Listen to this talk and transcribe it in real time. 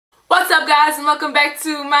What's up, guys, and welcome back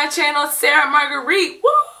to my channel, Sarah Marguerite.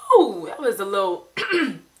 Woo! That was a little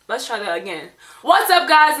let's try that again. What's up,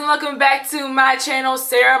 guys, and welcome back to my channel,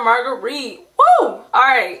 Sarah Marguerite. Woo!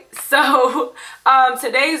 Alright, so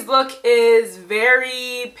today's look is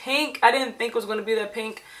very pink. I didn't think it was going to be that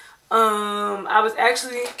pink. I was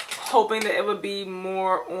actually hoping that it would be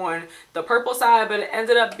more on the purple side, but it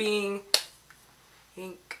ended up being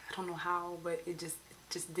pink. I don't know how, but it just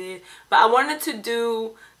did. But I wanted to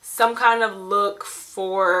do some kind of look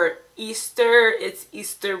for Easter. It's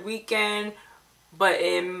Easter weekend, but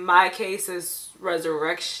in my case it's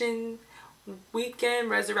Resurrection weekend,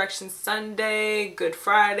 Resurrection Sunday, Good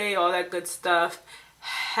Friday, all that good stuff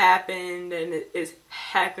happened, and it is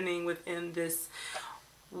happening within this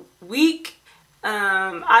week.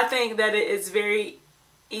 I think that it is very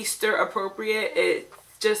Easter appropriate. It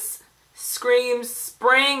just screams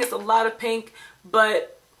spring. It's a lot of pink,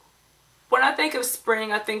 but when I think of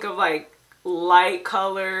spring, I think of like light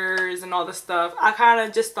colors and all the stuff. I kind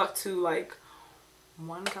of just stuck to like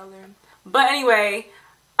one color. But anyway,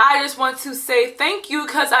 I just want to say thank you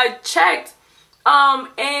because I checked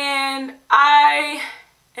and I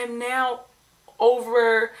am now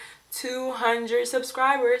over 200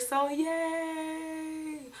 subscribers. So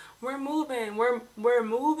yay, we're moving. We're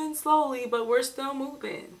moving slowly, but we're still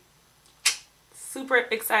moving. Super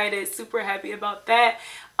excited, super happy about that.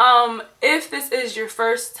 If this is your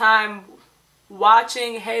first time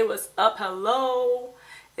watching, hey, what's up? Hello,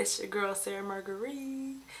 it's your girl Sarah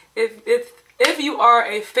Marguerite. If you are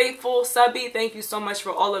a faithful subby, thank you so much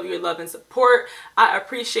for all of your love and support. I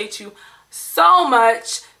appreciate you so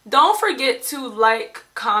much. Don't forget to like,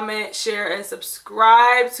 comment, share, and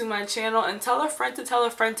subscribe to my channel, and tell a friend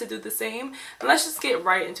to do the same. And let's just get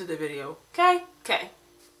right into the video. Okay.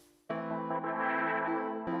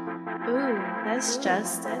 Ooh, that's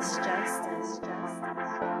just.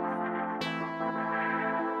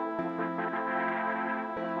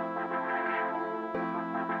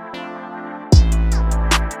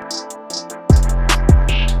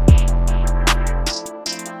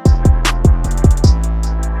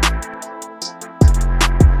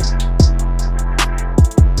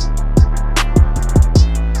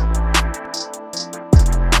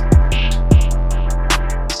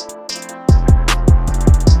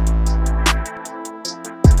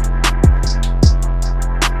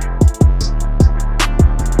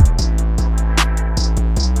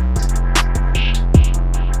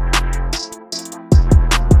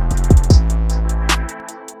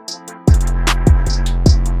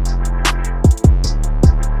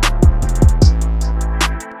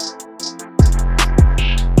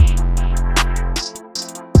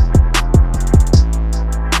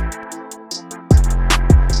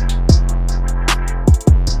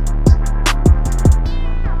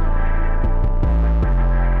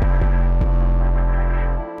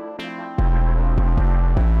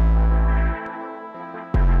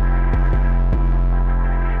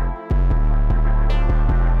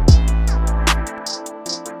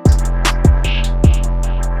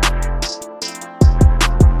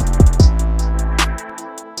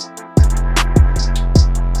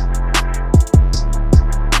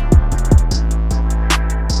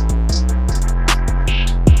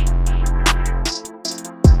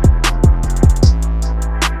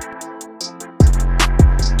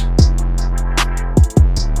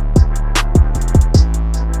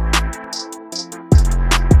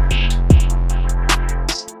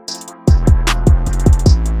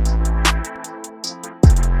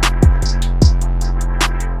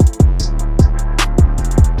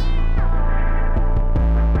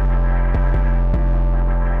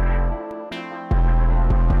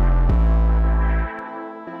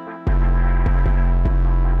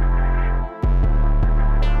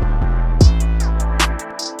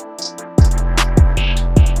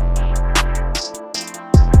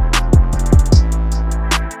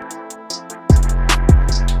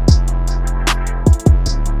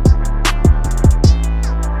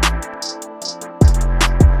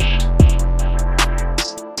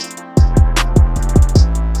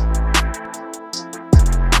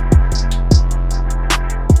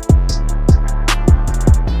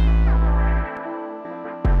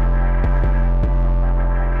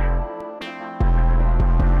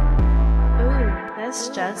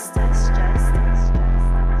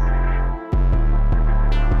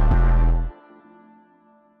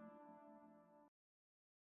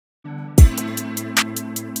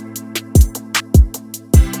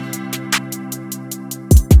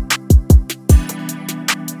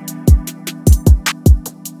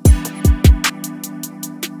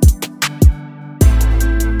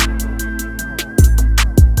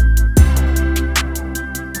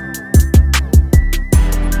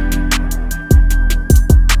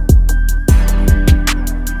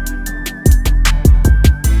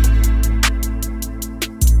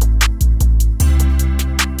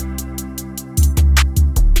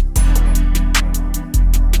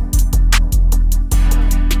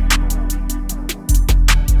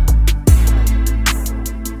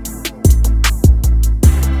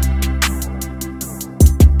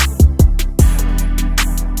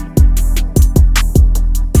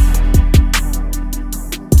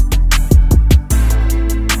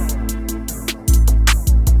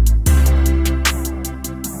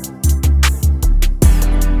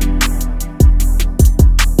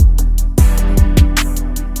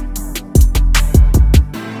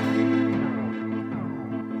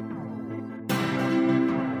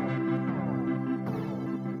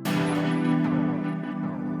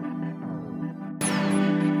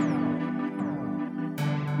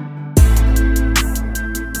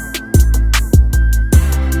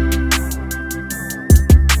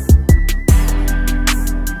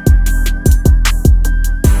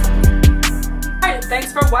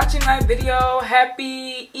 guys for watching my video.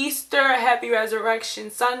 Happy Easter, happy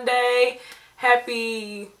Resurrection Sunday,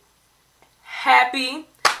 happy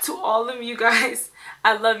to all of you guys.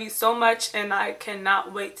 I love you so much and I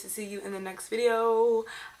cannot wait to see you in the next video.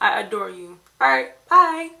 I adore you. Alright,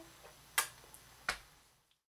 bye.